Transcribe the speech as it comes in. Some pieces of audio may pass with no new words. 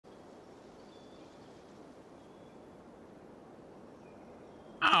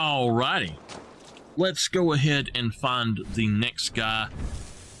Alrighty. Let's go ahead and find the next guy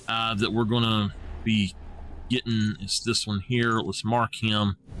that we're going to be getting. It's this one here. Let's mark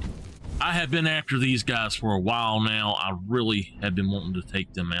him. I have been after these guys for a while now. I really have been wanting to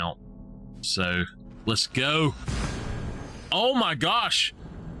take them out. So let's go. Oh my gosh.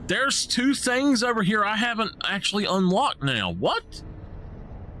 There's two things over here I haven't actually unlocked now. What?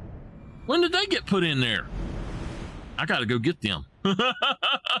 When did they get put in there? I got to go get them. Let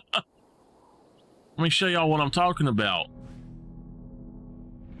me show y'all what I'm talking about.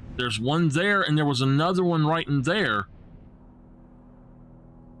 There's one there and there was another one right in there.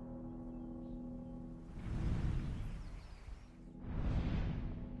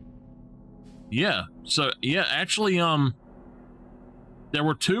 Yeah, so yeah, actually, there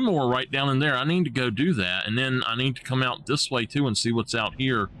were two more right down in there. I need to go do that, and then I need to come out this way too and see what's out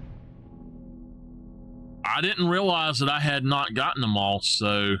here. I didn't realize that I had not gotten them all,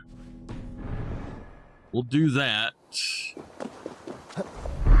 so we'll do that.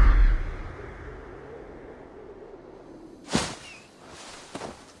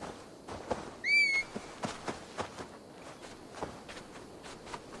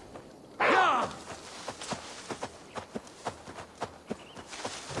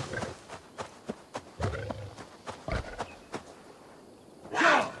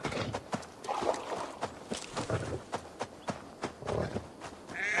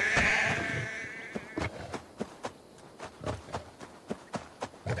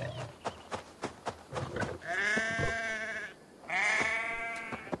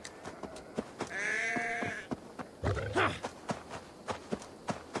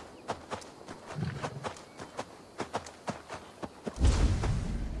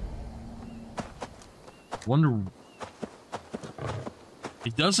 Wonder,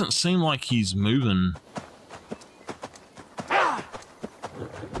 it doesn't seem like he's moving.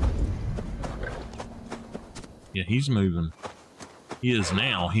 Yeah, he's moving. He is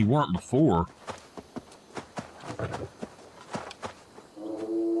now. He weren't before.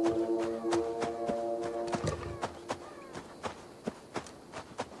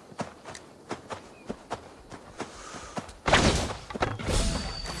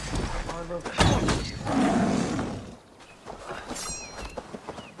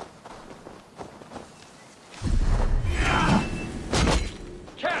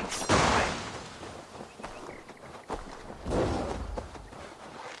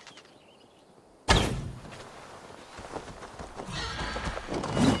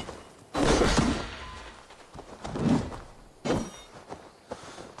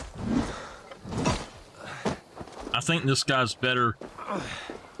 I think this guy's better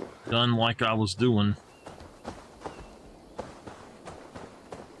done like I was doing.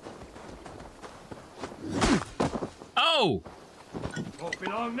 Oh! Won't be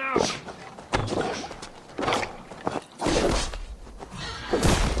long now.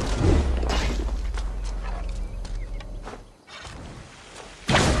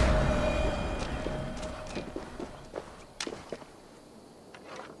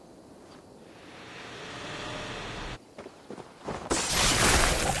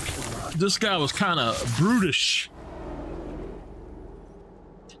 This guy was kind of brutish.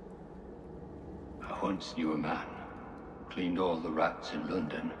 I once knew a man who cleaned all the rats in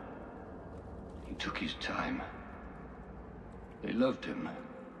London. He took his time. They loved him,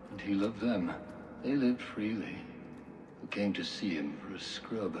 and he loved them. They lived freely. Who came to see him for a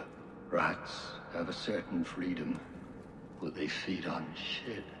scrub. Rats have a certain freedom, but they feed on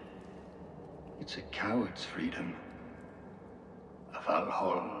shit. It's a coward's freedom. A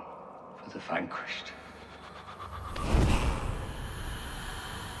Valhalla for the vanquished.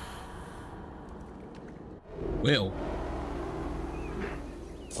 Well,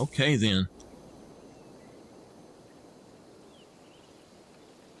 okay then.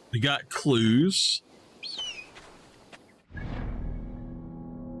 We got clues.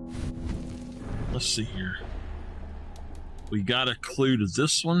 Let's see here. We got a clue to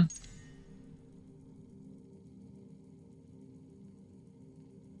this one.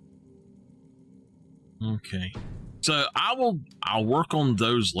 Okay. So I'll work on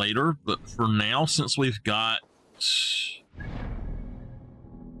those later, but for now, since we've got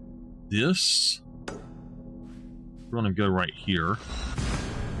this, we're gonna go right here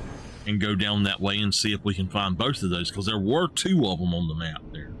and go down that way and see if we can find both of those, because there were two of them on the map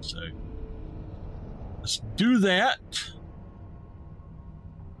there. So let's do that.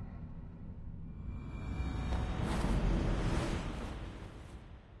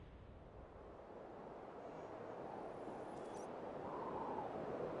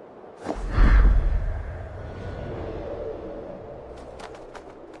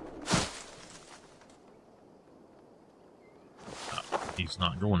 He's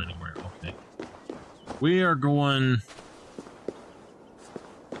not going anywhere. Okay. We are going...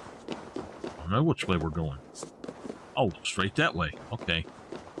 I don't know which way we're going. Oh, straight that way. Okay.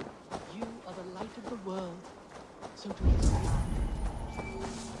 You are the light of the world. So do we.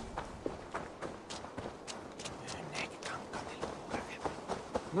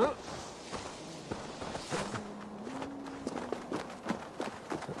 Huh?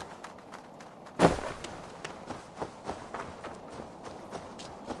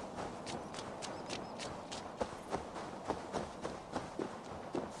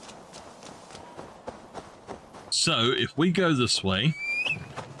 So, if we go this way...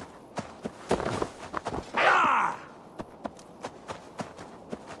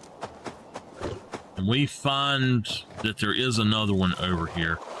 and we find that there is another one over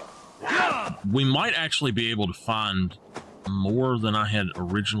here, we might actually be able to find more than I had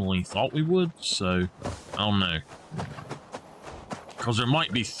originally thought we would, so I don't know. Because there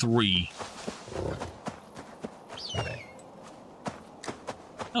might be 3.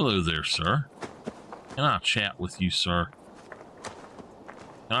 Hello there, sir. Can I chat with you, sir?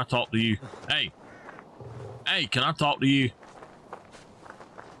 Can I talk to you? Hey! Hey, can I talk to you?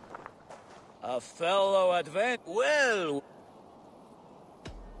 A fellow advent. Well,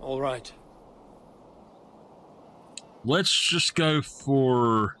 All right. Let's just go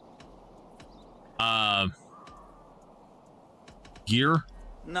for gear.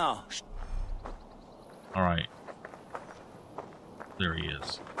 no. All right. There he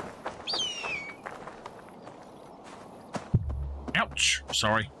is. Ouch.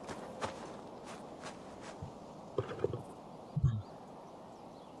 Sorry.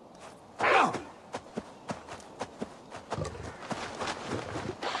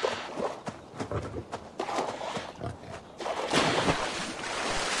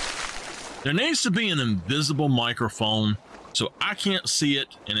 There needs to be an invisible microphone so I can't see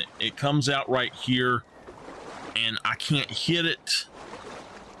it, and it comes out right here and I can't hit it.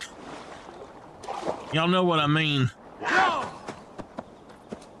 Y'all know what I mean.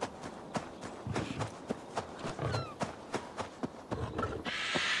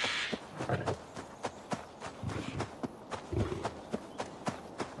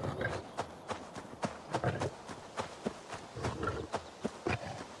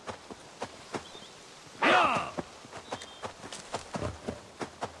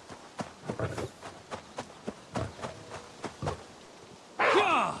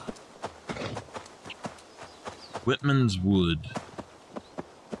 Whitman's Wood.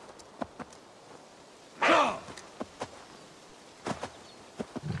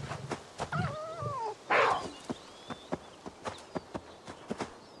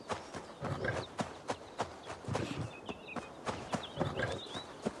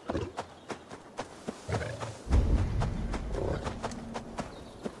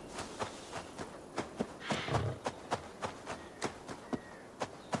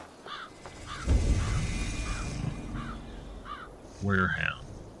 Warehouse.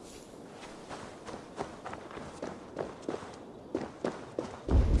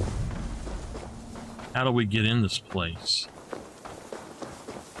 How do we get in this place?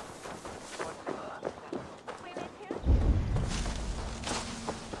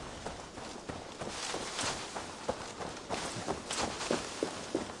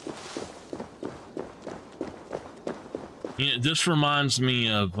 Yeah, this reminds me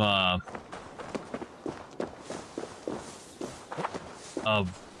of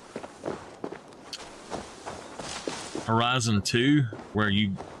Horizon 2, where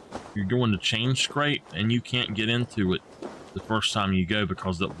you're going to chain scrape and you can't get into it the first time you go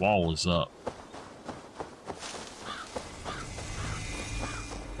because that wall is up.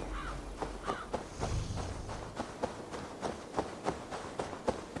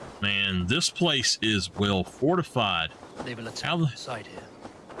 Man, this place is well fortified. They will attack the side here.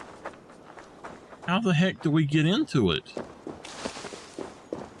 How the heck do we get into it?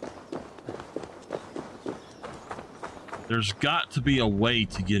 There's got to be a way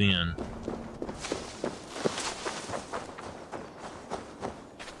to get in.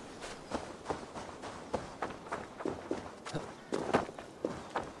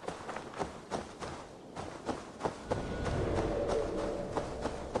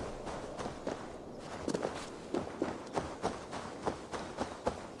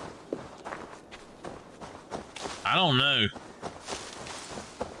 I don't know.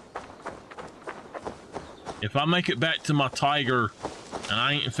 If I make it back to my tiger and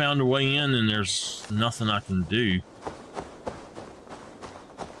I ain't found a way in, then there's nothing I can do.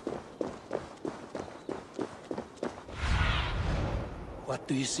 What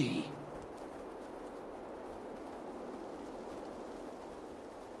do you see?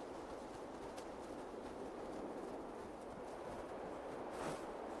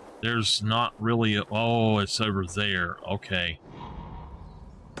 There's not really a... Oh, it's over there. Okay.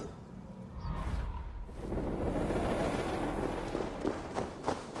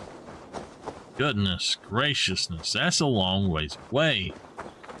 Goodness graciousness. That's a long ways away.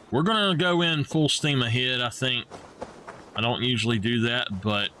 We're going to go in full steam ahead, I think. I don't usually do that,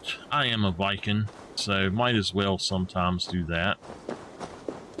 but I am a Viking, so might as well sometimes do that.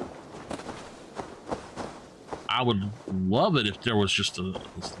 I would love it if there was just a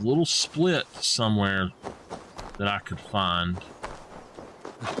little split somewhere that I could find.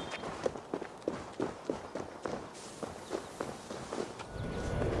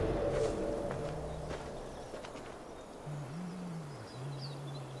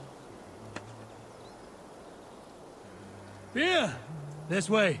 Beer! This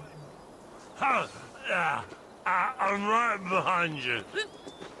way. I'm right behind you.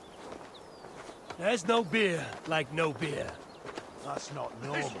 There's no beer like no beer. That's not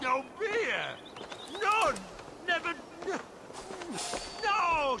normal. There's no beer. None. Never.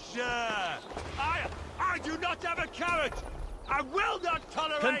 No, sir. I do not have a carrot. I will not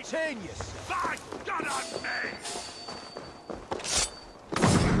tolerate. Contain yourself. By God on me.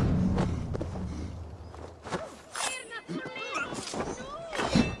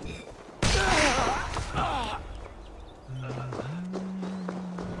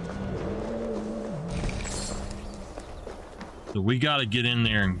 So we got to get in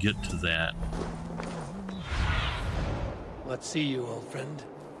there and get to that. Let's see you, old friend.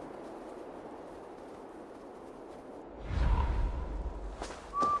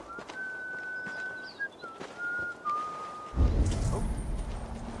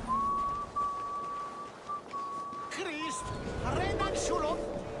 Christ, Renan Shulon.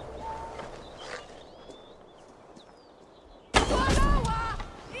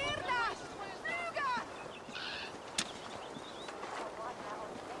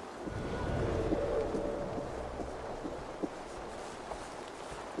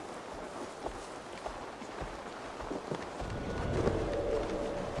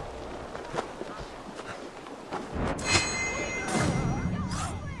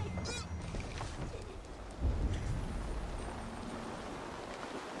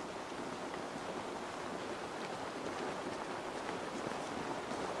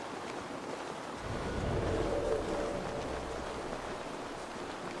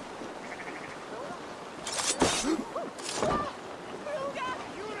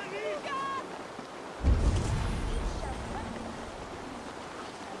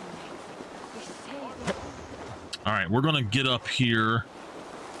 All right, we're going to get up here.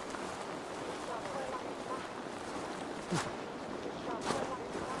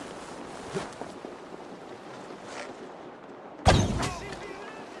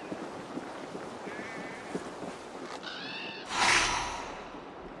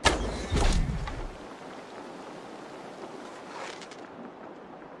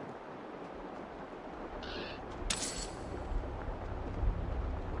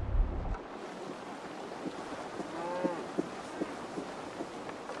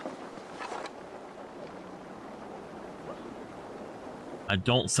 I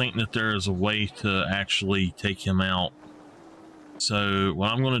don't think that there is a way to actually take him out. So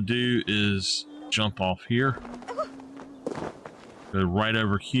what I'm going to do is jump off here. Go right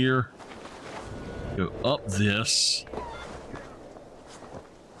over here. Go up this.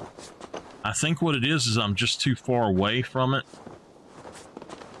 I think what it is I'm just too far away from it.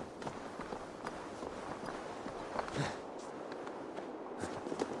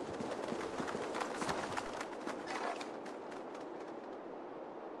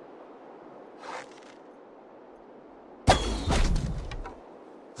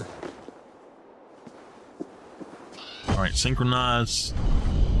 Alright, synchronize.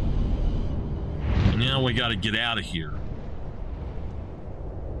 And now we got to get out of here.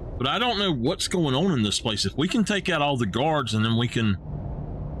 But I don't know what's going on in this place. If we can take out all the guards and then we can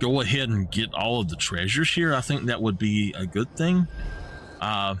go ahead and get all of the treasures here, I think that would be a good thing.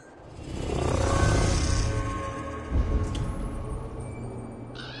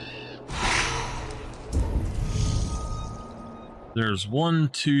 There's 1,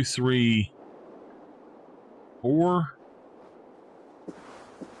 2, 3, 4.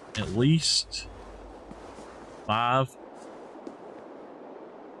 At least 5.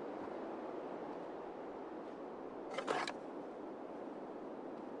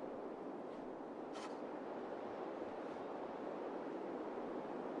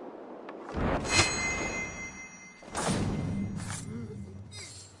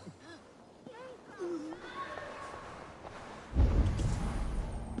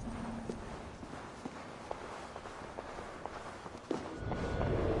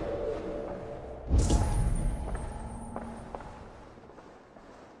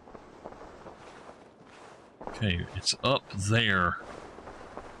 Okay, it's up there.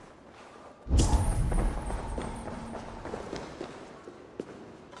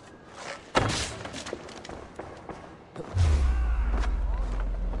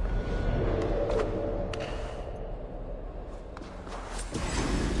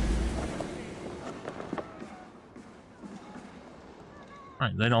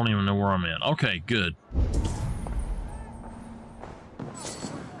 Alright, they don't even know where I'm at. Okay, good.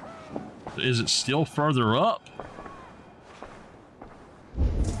 Is it still further up?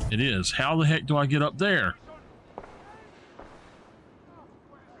 It is. How the heck do I get up there?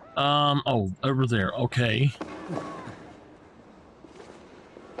 Oh, over there. Okay.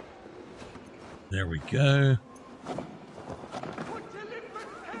 There we go.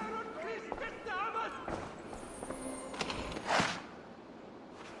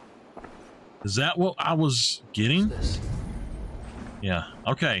 Is that what I was getting? Yeah,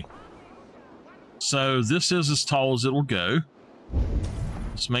 okay. So this is as tall as it will go.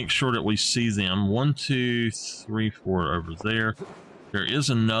 Let's make sure that we see them. 1, 2, 3, 4 over there. There is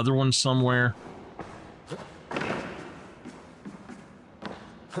another one somewhere.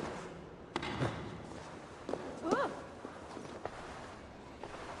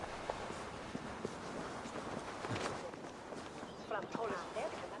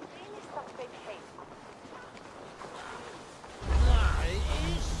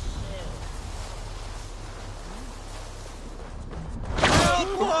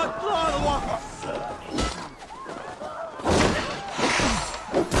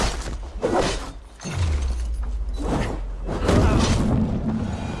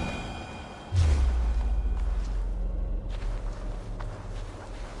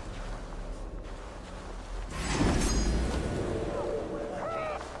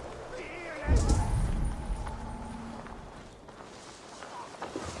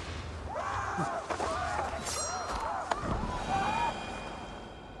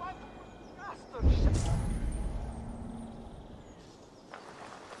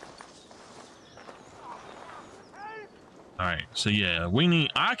 Alright, so yeah,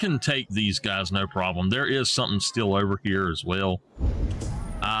 I can take these guys, no problem. There is something still over here as well.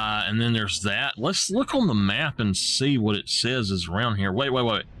 And then there's that. Let's look on the map and see what it says is around here.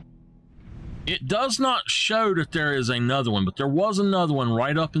 Wait. It does not show that there is another one, but there was another one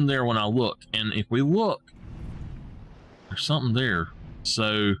right up in there when I looked. And if we look, there's something there.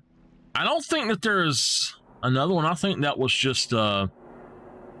 So, I don't think that there is another one. I think that was just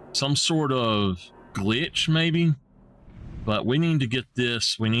some sort of glitch, maybe. But we need to get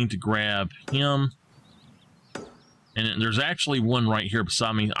this. We need to grab him. And there's actually one right here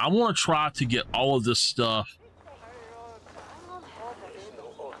beside me. I want to try to get all of this stuff.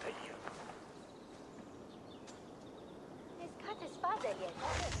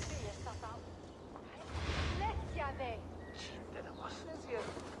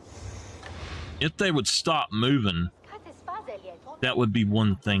 If they would stop moving, that would be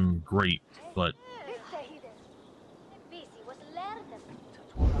one thing great, but...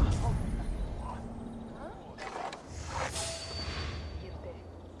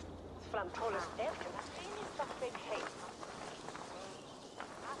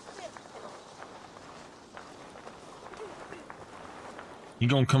 He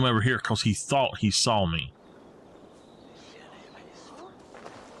gonna come over here because he thought he saw me.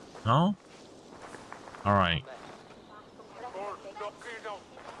 No? Alright.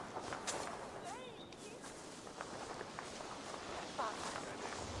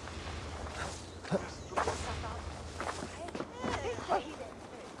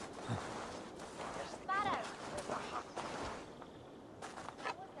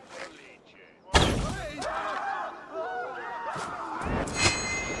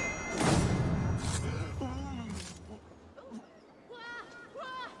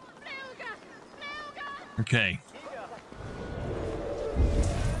 Okay.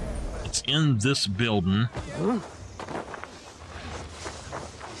 It's in this building.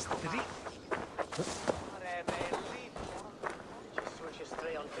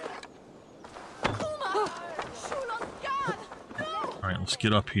 Alright, let's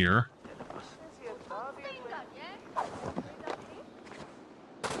get up here.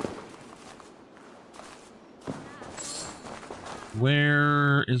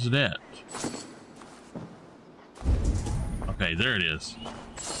 Where is it at? Okay, there it is.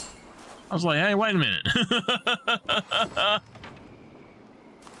 I was like, hey, wait a minute.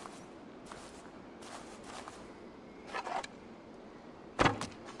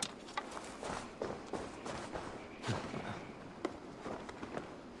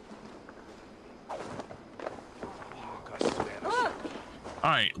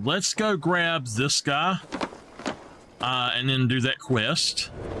 All right, let's go grab this guy. and then do that quest.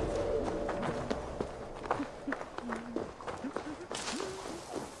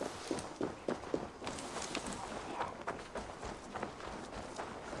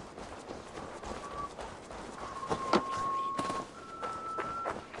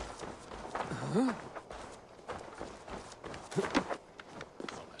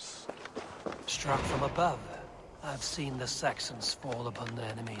 Struck from above. I've seen the Saxons fall upon their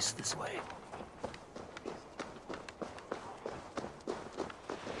enemies this way.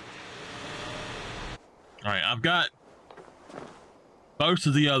 Alright, I've got... Both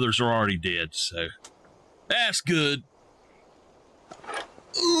of the others are already dead, so... That's good.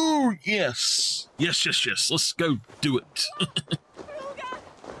 Ooh, yes. Yes, yes, yes. Let's go do it.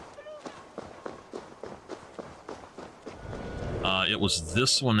 It was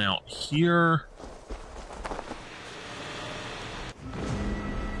this one out here.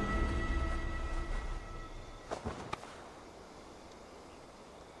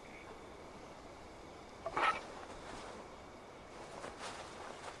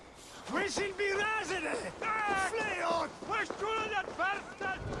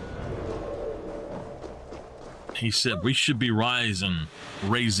 He said we should be raising,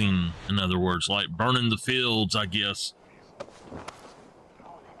 in other words, like burning the fields, I guess.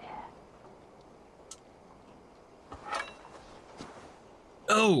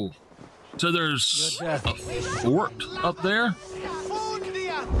 Oh, so there's a fort up there?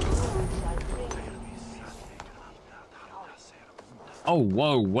 Oh,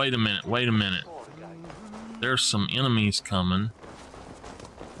 whoa, wait a minute, wait a minute. There's some enemies coming.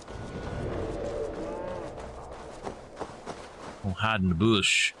 Oh, hide in the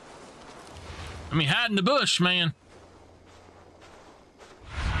bush. I mean, hide in the bush, man.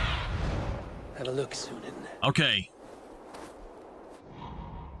 Have a look, Sunan. Okay.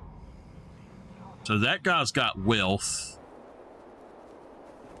 So that guy's got wealth.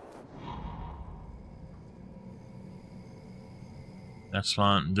 That's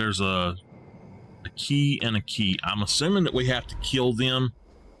fine. There's a key and a key. I'm assuming that we have to kill them.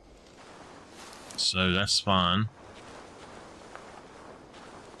 So that's fine.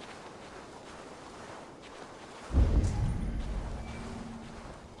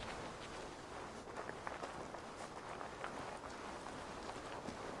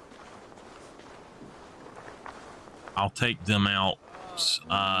 I'll take them out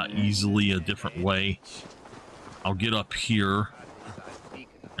easily a different way. I'll get up here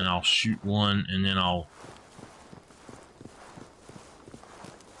and I'll shoot one, and then I'll...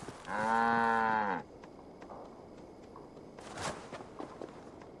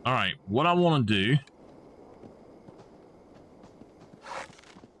 Alright, what I want to do...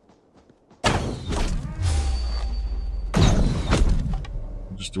 I'll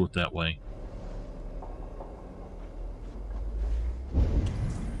just do it that way.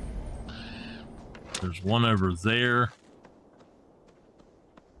 There's one over there.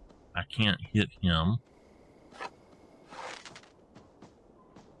 I can't hit him.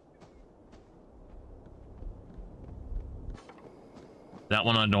 That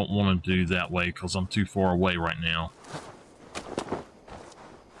one I don't want to do that way because I'm too far away right now.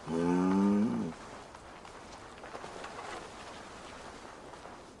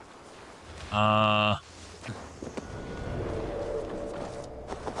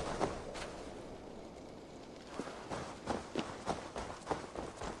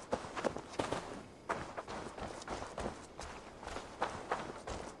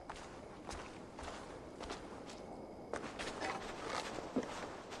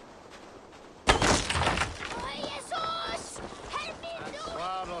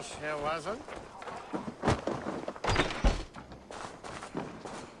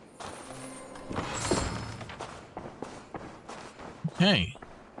 Okay.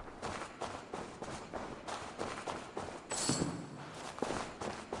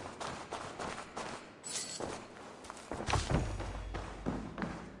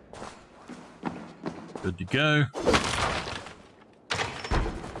 Good to go.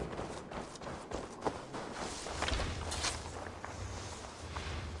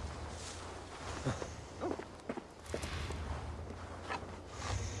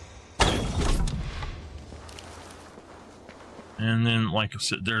 And then, like I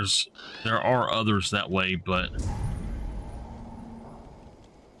said, there are others that way, but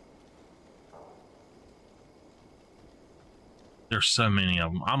there's so many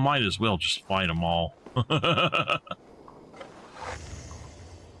of them. I might as well just fight them all.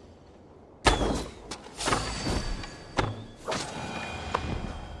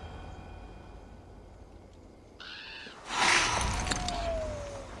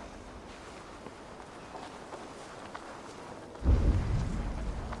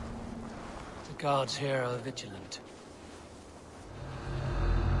 Guards here are vigilant.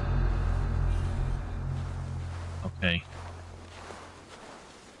 Okay.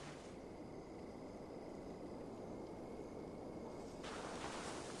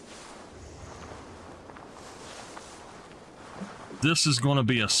 This is going to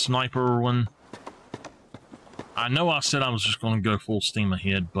be a sniper one. I know I said I was just going to go full steam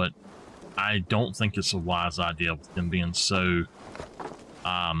ahead, but I don't think it's a wise idea with them being so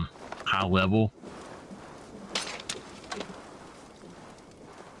high level.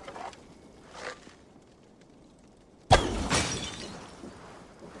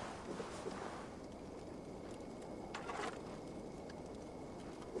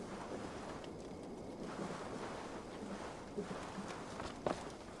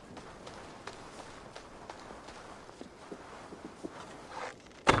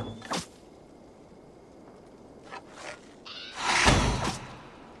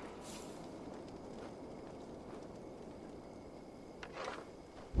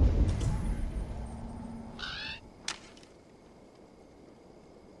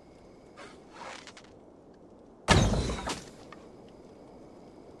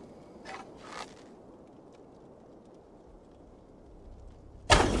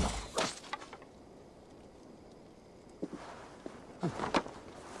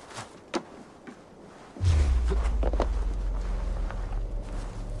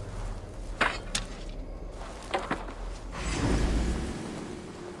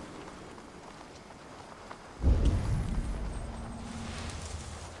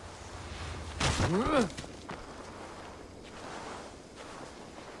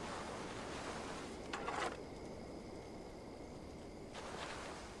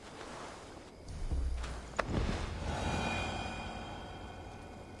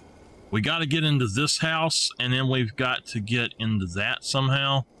 We got to get into this house, and then we've got to get into that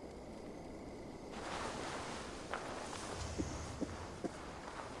somehow.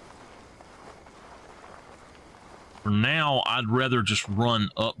 For now, I'd rather just run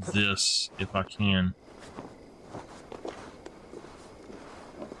up this if I can.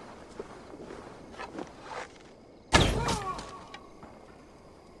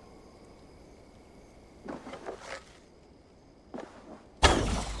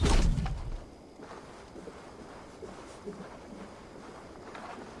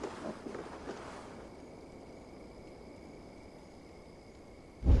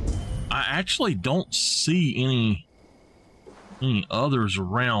 I actually don't see any others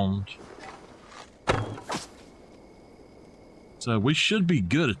around, so we should be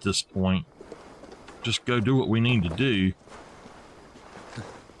good at this point. Just go do what we need to do.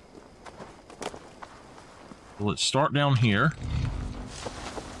 So let's start down here.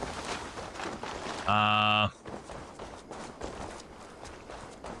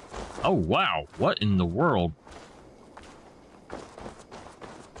 Oh wow, what in the world?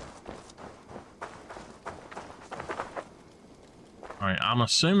 Alright, I'm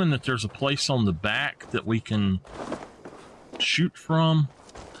assuming that there's a place on the back that we can shoot from.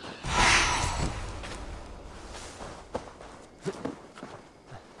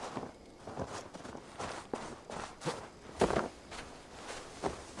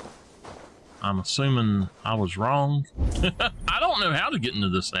 I'm assuming I was wrong. I don't know how to get into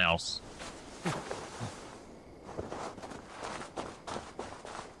this house.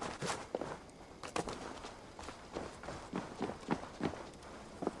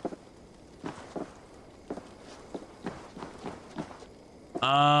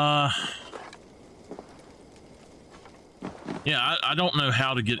 Yeah, I don't know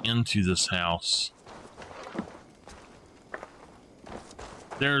how to get into this house.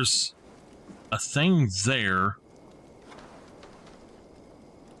 There's a thing there.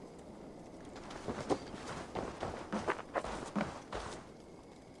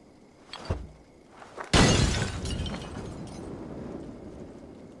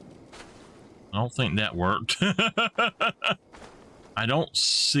 I don't think that worked. I don't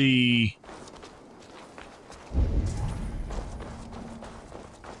see...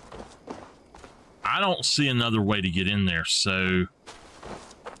 I don't see another way to get in there, so...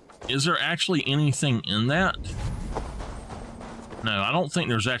 Is there actually anything in that? No, I don't think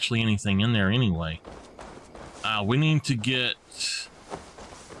there's actually anything in there anyway. We need to get...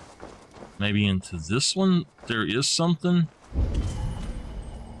 maybe into this one? There is something?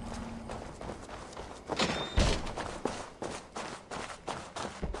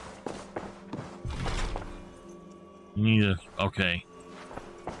 You need a... okay.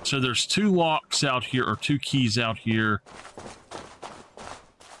 So there's two locks out here, or two keys out here.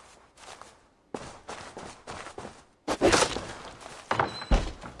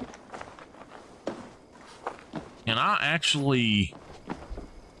 I actually...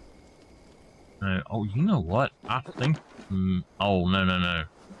 oh, you know what? I think... oh, no.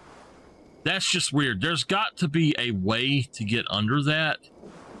 That's just weird. There's got to be a way to get under that.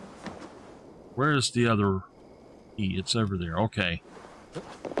 Where is the other key? It's over there. Okay.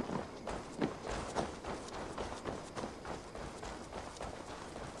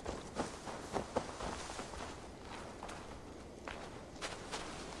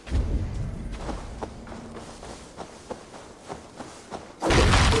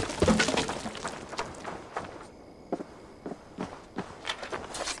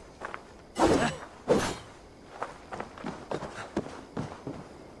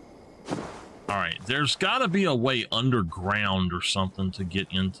 There's got to be a way underground or something to get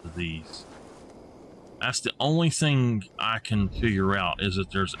into these. That's the only thing I can figure out, is that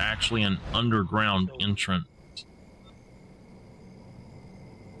there's actually an underground entrance.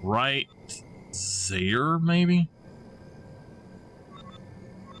 Right there, maybe?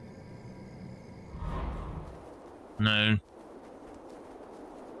 No.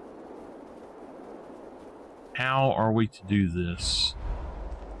 How are we to do this?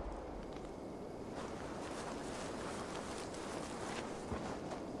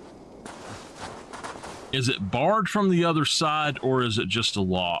 Is it barred from the other side, or is it just a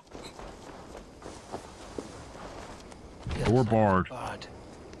lock? Yes, Door barred. barred.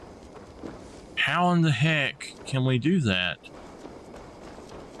 How in the heck can we do that?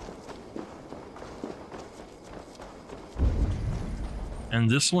 And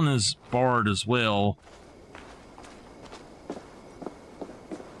this one is barred as well.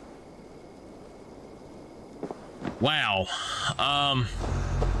 Wow.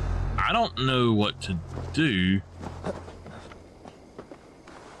 I don't know what to do.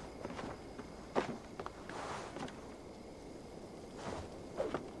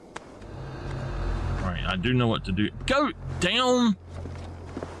 Alright, I do know what to do. Go down!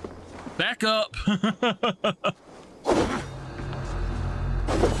 Back up!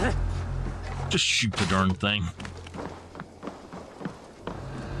 Just shoot the darn thing.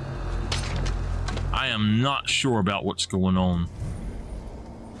 I am not sure about what's going on.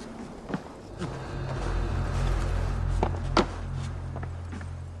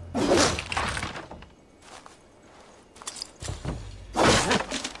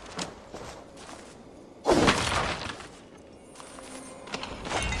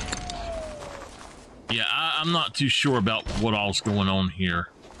 Yeah, I'm not too sure about what all's going on here.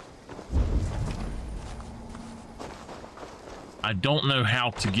 I don't know how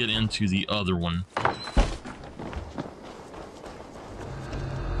to get into the other one.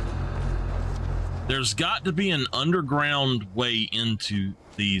 There's got to be an underground way into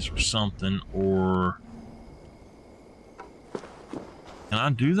these or something, or... Can I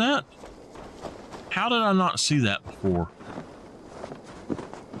do that? How did I not see that before?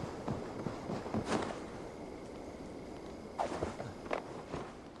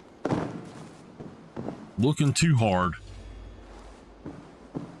 Looking too hard.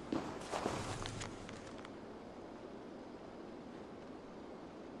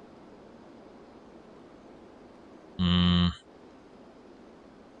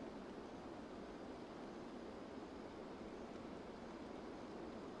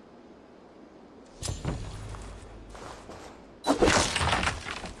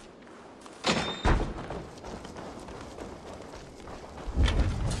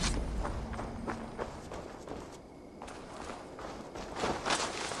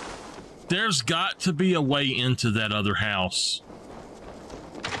 There's got to be a way into that other house.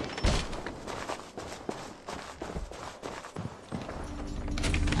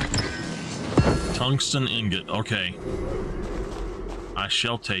 Tungsten ingot. Okay. I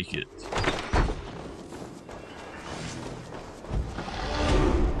shall take it.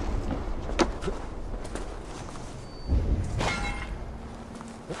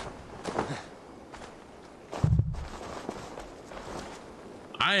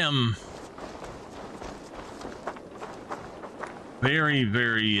 I am very,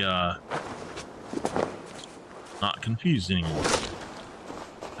 very, not confused anymore.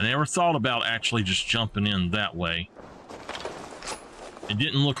 I never thought about actually just jumping in that way. It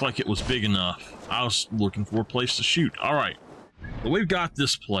didn't look like it was big enough. I was looking for a place to shoot. All right. But we've got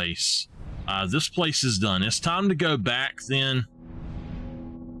this place. This place is done. It's time to go back then.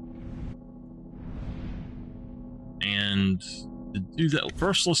 And to do that,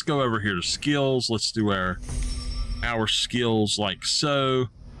 first let's go over here to skills. Let's do our skills like so.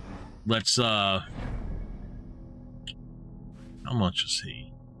 Let's how much is he?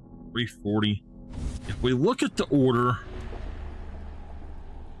 340. If we look at the order,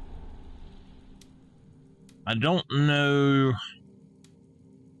 I don't know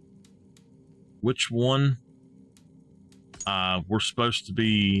which one we're supposed to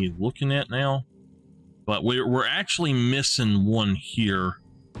be looking at now, but we're actually missing one here.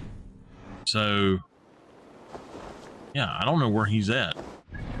 So yeah, I don't know where he's at.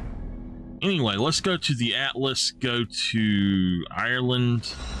 Anyway, let's go to the Atlas, go to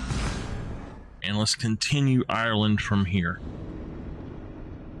Ireland, and let's continue Ireland from here.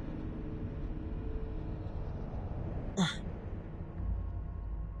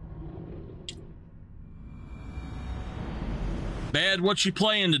 Bad, what you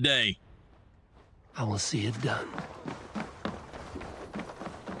playing today? I will see it done.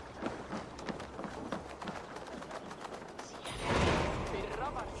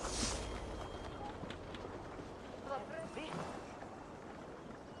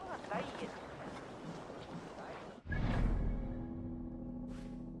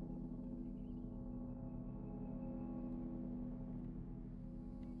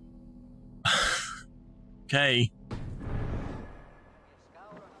 Okay.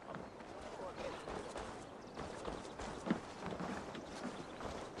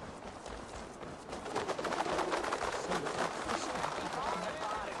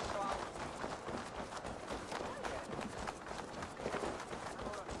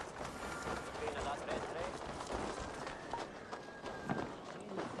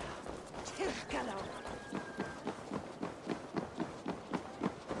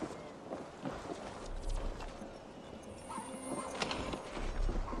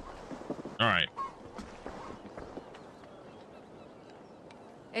 All right.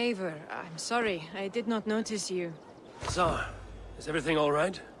 Eivor, I'm sorry. I did not notice you. Tsar, is everything all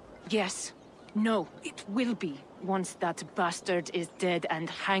right? Yes. No, it will be, once that bastard is dead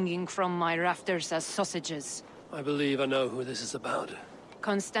and hanging from my rafters as sausages. I believe I know who this is about.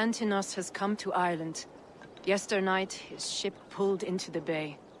 Konstantinos has come to Ireland. Yesternight, his ship pulled into the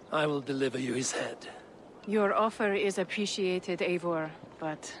bay. I will deliver you his head. Your offer is appreciated, Eivor,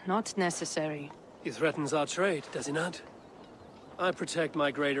 but not necessary. He threatens our trade, does he not? I protect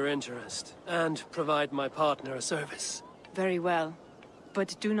my greater interest, and provide my partner a service. Very well.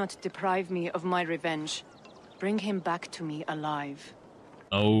 But do not deprive me of my revenge. Bring him back to me alive.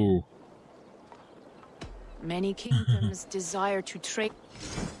 Oh. Many kingdoms desire to trade.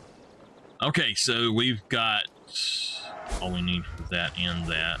 Okay, so we've got all we need for that and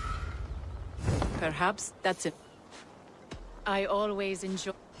that. Perhaps that's it. I always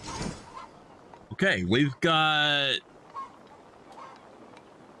enjoy. Okay, we've got...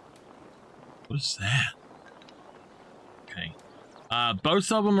 What is that? Okay.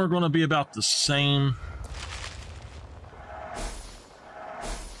 Both of them are going to be about the same.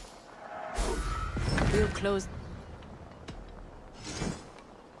 We'll close.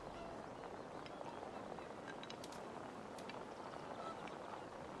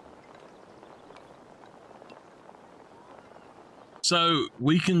 So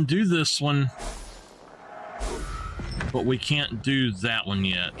we can do this one, but we can't do that one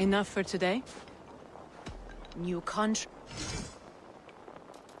yet. Enough for today? New contract.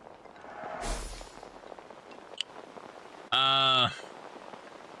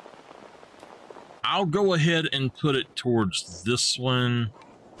 I'll go ahead and put it towards this one.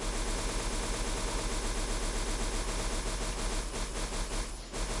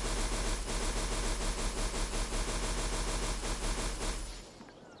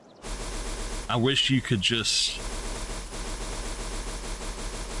 I wish you could just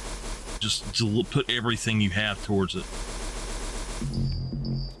put everything you have towards it.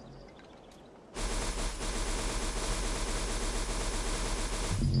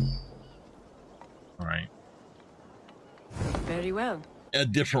 All right. Very well. A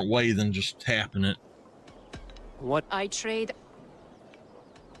different way than just tapping it. What? I trade.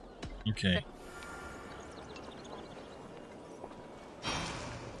 Okay.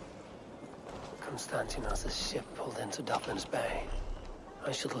 Konstantinos' ship pulled into Dublin's Bay.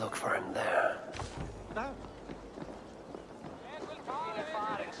 I should look for him there.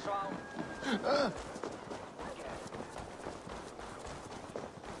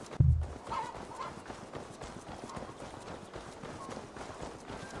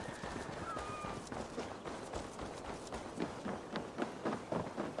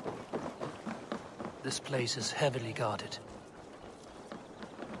 This place is heavily guarded.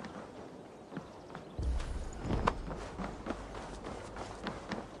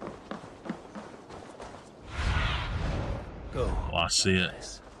 Go. Oh, I see it.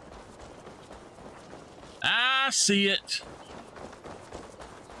 Nice. I see it.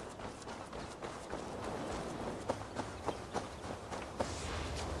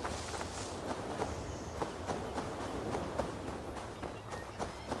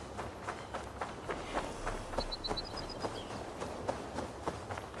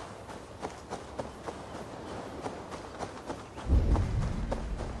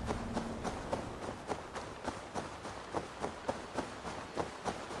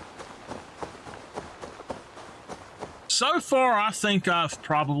 So far, I think I've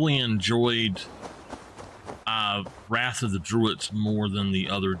probably enjoyed Wrath of the Druids more than the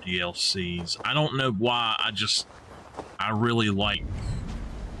other DLCs. I don't know why, I really like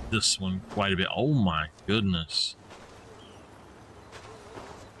this one quite a bit. Oh my goodness.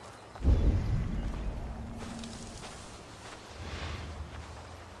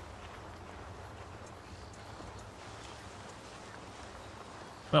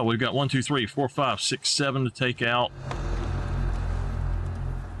 Well, we've got 1, 2, 3, 4, 5, 6, 7 to take out.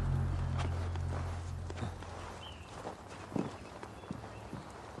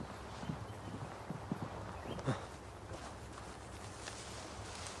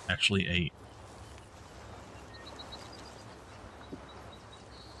 Actually, 8.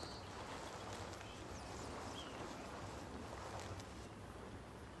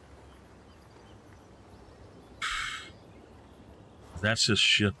 That's his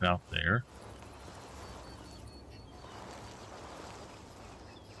ship out there.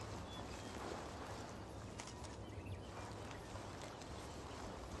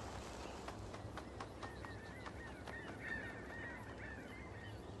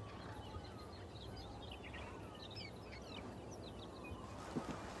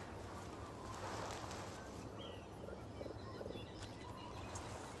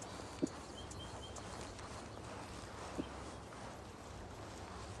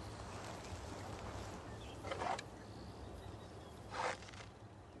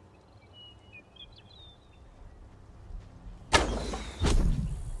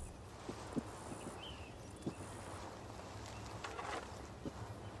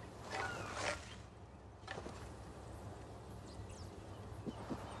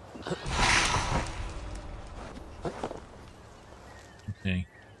 Okay.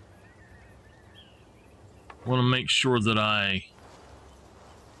 Want to make sure that I'm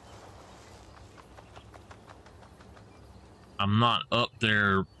not up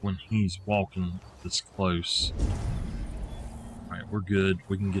there when he's walking this close. All right, we're good.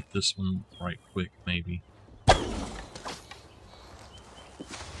 We can get this one right quick, maybe.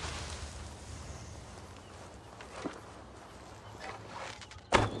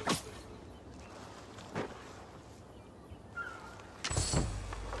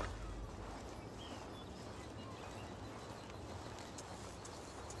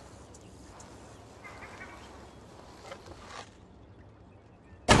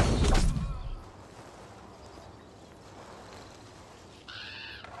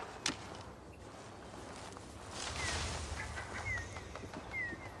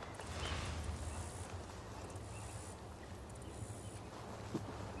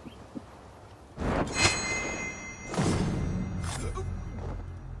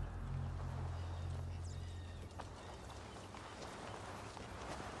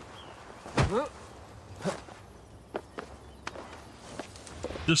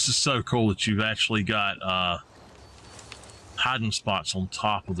 This is so cool that you've actually got hiding spots on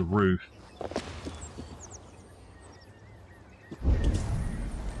top of the roof.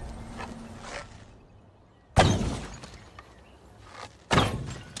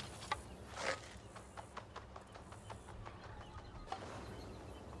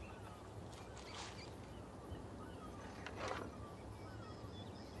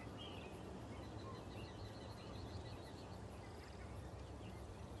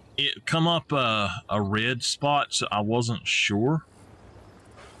 It come up a red spot, so I wasn't sure.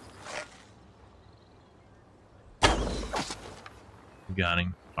 Got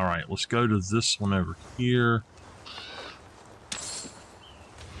him. All right, let's go to this one over here.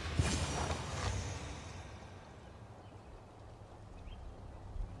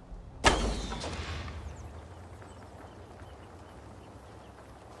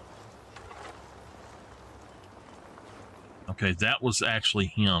 Okay, that was actually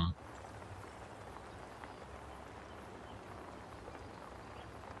him.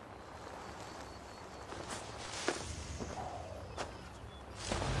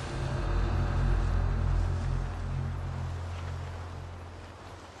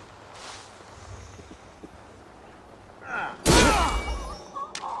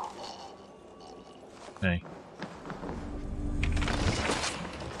 Okay.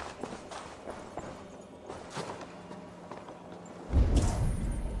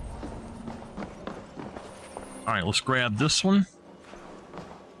 All right, let's grab this one.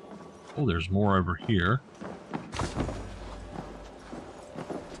 Oh, there's more over here.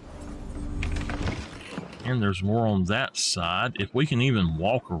 And there's more on that side. If we can even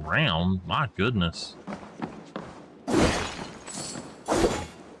walk around, my goodness.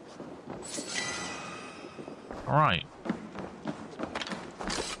 All right.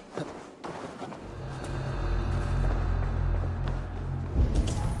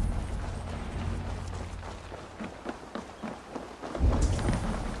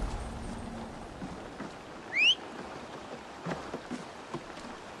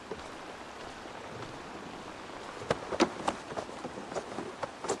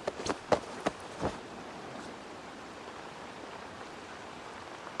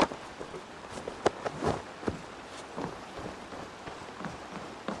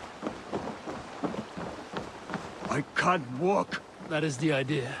 I can't walk. That is the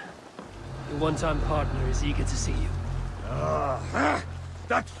idea. Your one-time partner is eager to see you.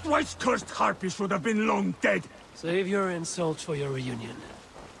 That thrice-cursed harpy should have been long dead. Save your insults for your reunion.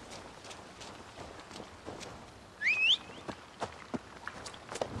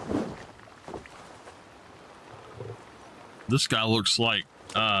 This guy looks like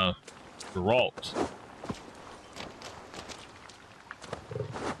Geralt.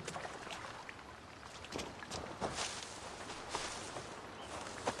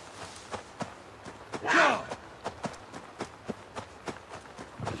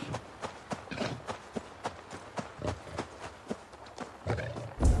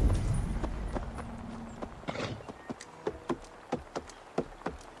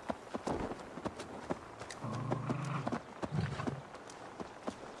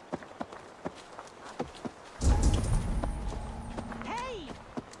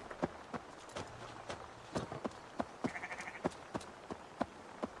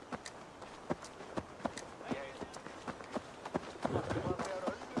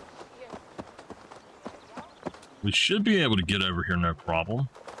 We should be able to get over here, no problem.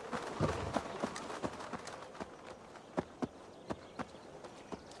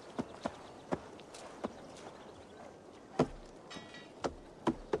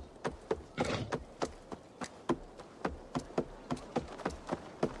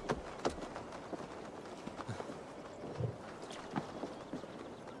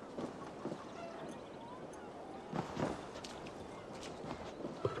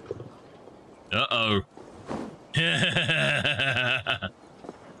 Uh-oh.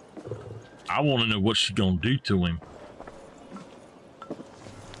 I want to know what she's gonna do to him.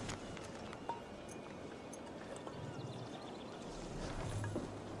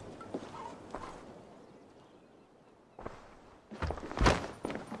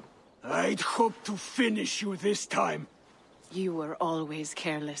 I'd hoped to finish you this time. You were always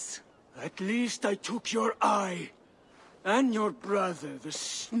careless. At least I took your eye. And your brother, the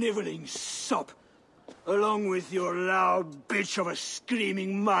sniveling sop. Along with your loud bitch of a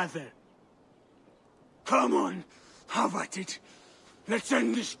screaming mother. Come on, have at it. Let's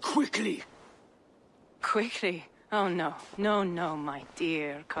end this quickly. Quickly? Oh no, no, no, my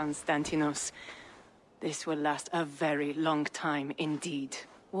dear Constantinos. This will last a very long time indeed.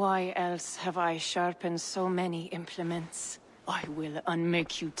 Why else have I sharpened so many implements? I will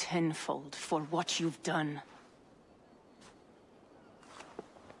unmake you tenfold for what you've done.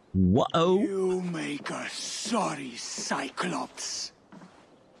 Whoa. You make us sorry, Cyclops.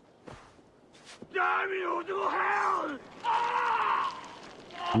 Damn you to hell! Ah!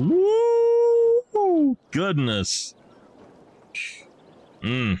 Woo! Goodness.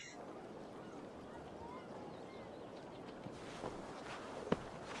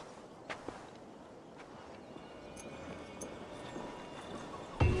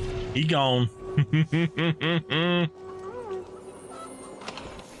 He gone.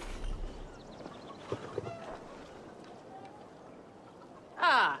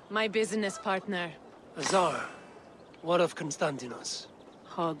 Ah, my business partner. Azar, what of Constantinos?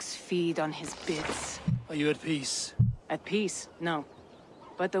 Hogs feed on his bits. Are you at peace? At peace, no.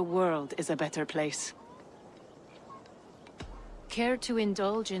 But the world is a better place. Care to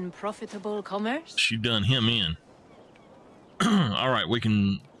indulge in profitable commerce? She done him in. All right, we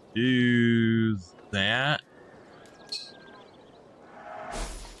can do that.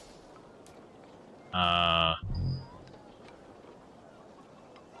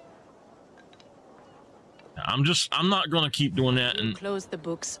 I'm not going to keep doing that. And close the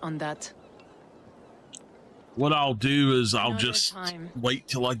books on that. What I'll do is I'll Another just time. wait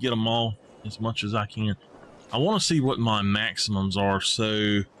till I get them all as much as I can. I want to see what my maximums are,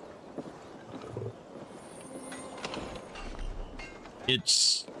 so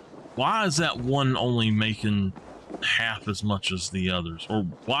it's, why is that one only making half as much as the others? Or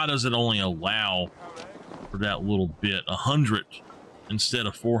why does it only allow for that little bit, 100 instead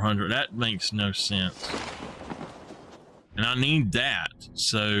of 400? That makes no sense. And I need that,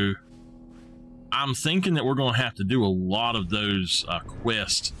 so I'm thinking that we're going to have to do a lot of those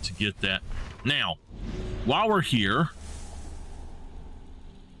quests to get that. Now, while we're here,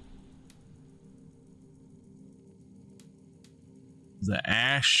 the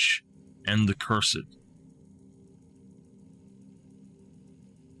Ash and the Cursed.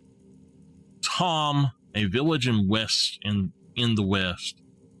 Tom, a village in the west.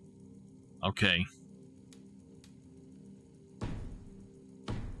 Okay.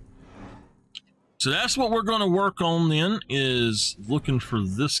 So that's what we're going to work on then, is looking for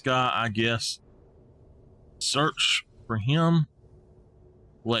this guy, I guess. Search for him.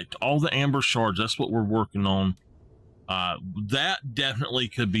 Collect all the amber shards. That's what we're working on. That definitely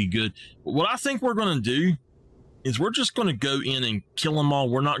could be good. What I think we're going to do is we're just going to go in and kill them all.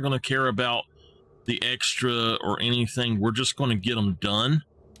 We're not going to care about the extra or anything. We're just going to get them done,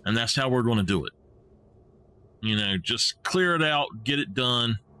 and that's how we're going to do it. You know, just clear it out, get it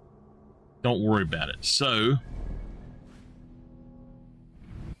done. Don't worry about it. So,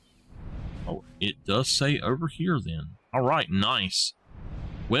 oh, it does say over here then. All right, nice.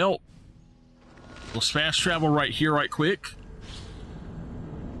 Well, let's fast travel right here right quick.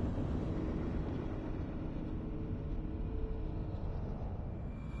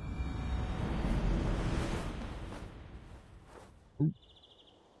 Ooh.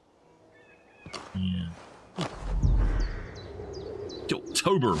 Yeah.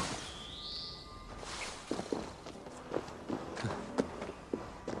 October.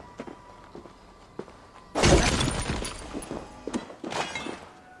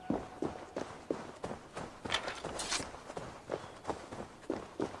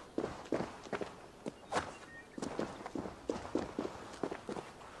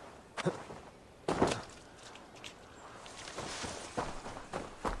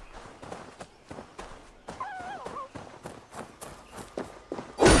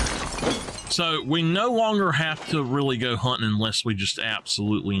 So we no longer have to really go hunting unless we just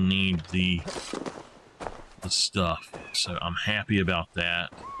absolutely need the stuff. So I'm happy about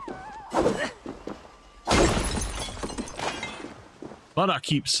that. But I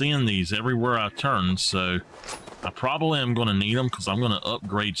keep seeing these everywhere I turn, so I probably am going to need them because I'm going to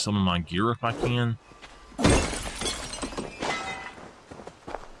upgrade some of my gear if I can.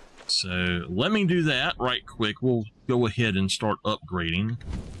 So let me do that right quick. We'll go ahead and start upgrading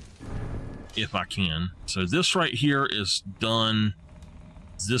if I can. So this right here is done.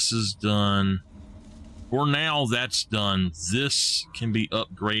 This is done. For now, that's done. This can be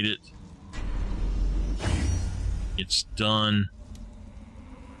upgraded. It's done.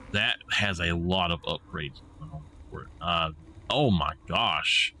 That has a lot of upgrades. Oh my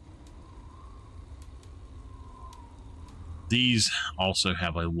gosh. These also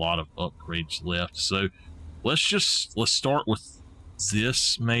have a lot of upgrades left. So let's start with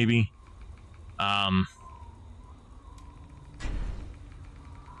this maybe.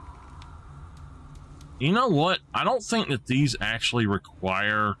 You know what? I don't think that these actually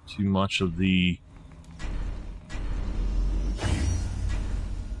require too much of the...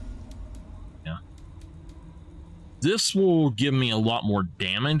 Yeah. This will give me a lot more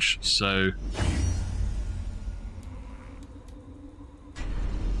damage, so...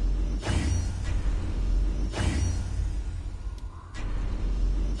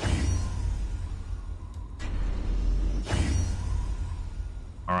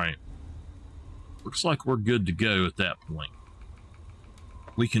 All right. Looks like we're good to go at that point.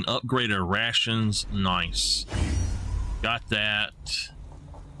 We can upgrade our rations. Nice. Got that.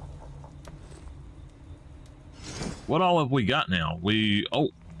 What all have we got now? Oh,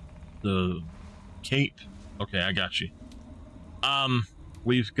 the cape. Okay, I got you.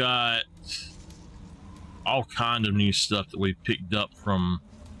 We've got all kind of new stuff that we picked up from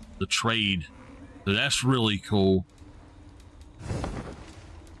the trade. So that's really cool.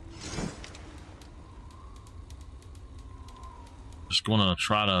 Just gonna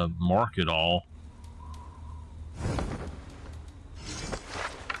try to mark it all.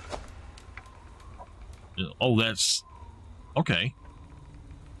 Oh, that's okay.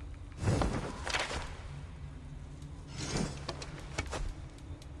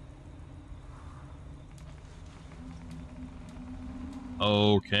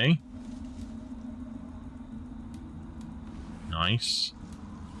 Okay. Nice.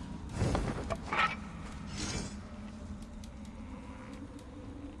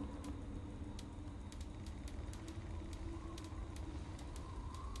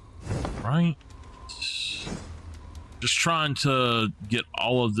 Right. Just trying to get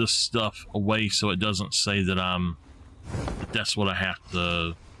all of this stuff away so it doesn't say that that's what I have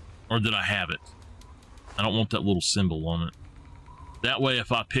to, or that I have it. I don't want that little symbol on it. That way,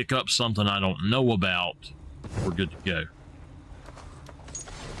 if I pick up something I don't know about, we're good to go.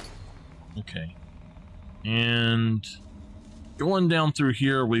 Okay. And going down through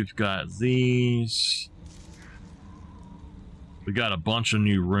here, we've got these. We got a bunch of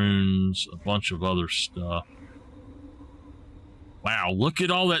new runes, a bunch of other stuff. Wow, look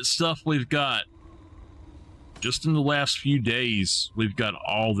at all that stuff we've got. Just in the last few days, we've got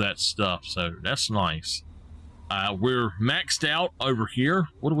all that stuff, so that's nice. We're maxed out over here.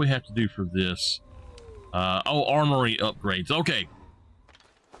 What do we have to do for this? Oh, armory upgrades. Okay.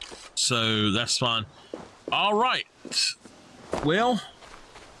 So that's fine. All right.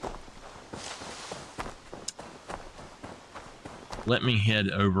 let me head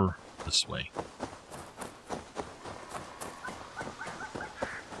over this way.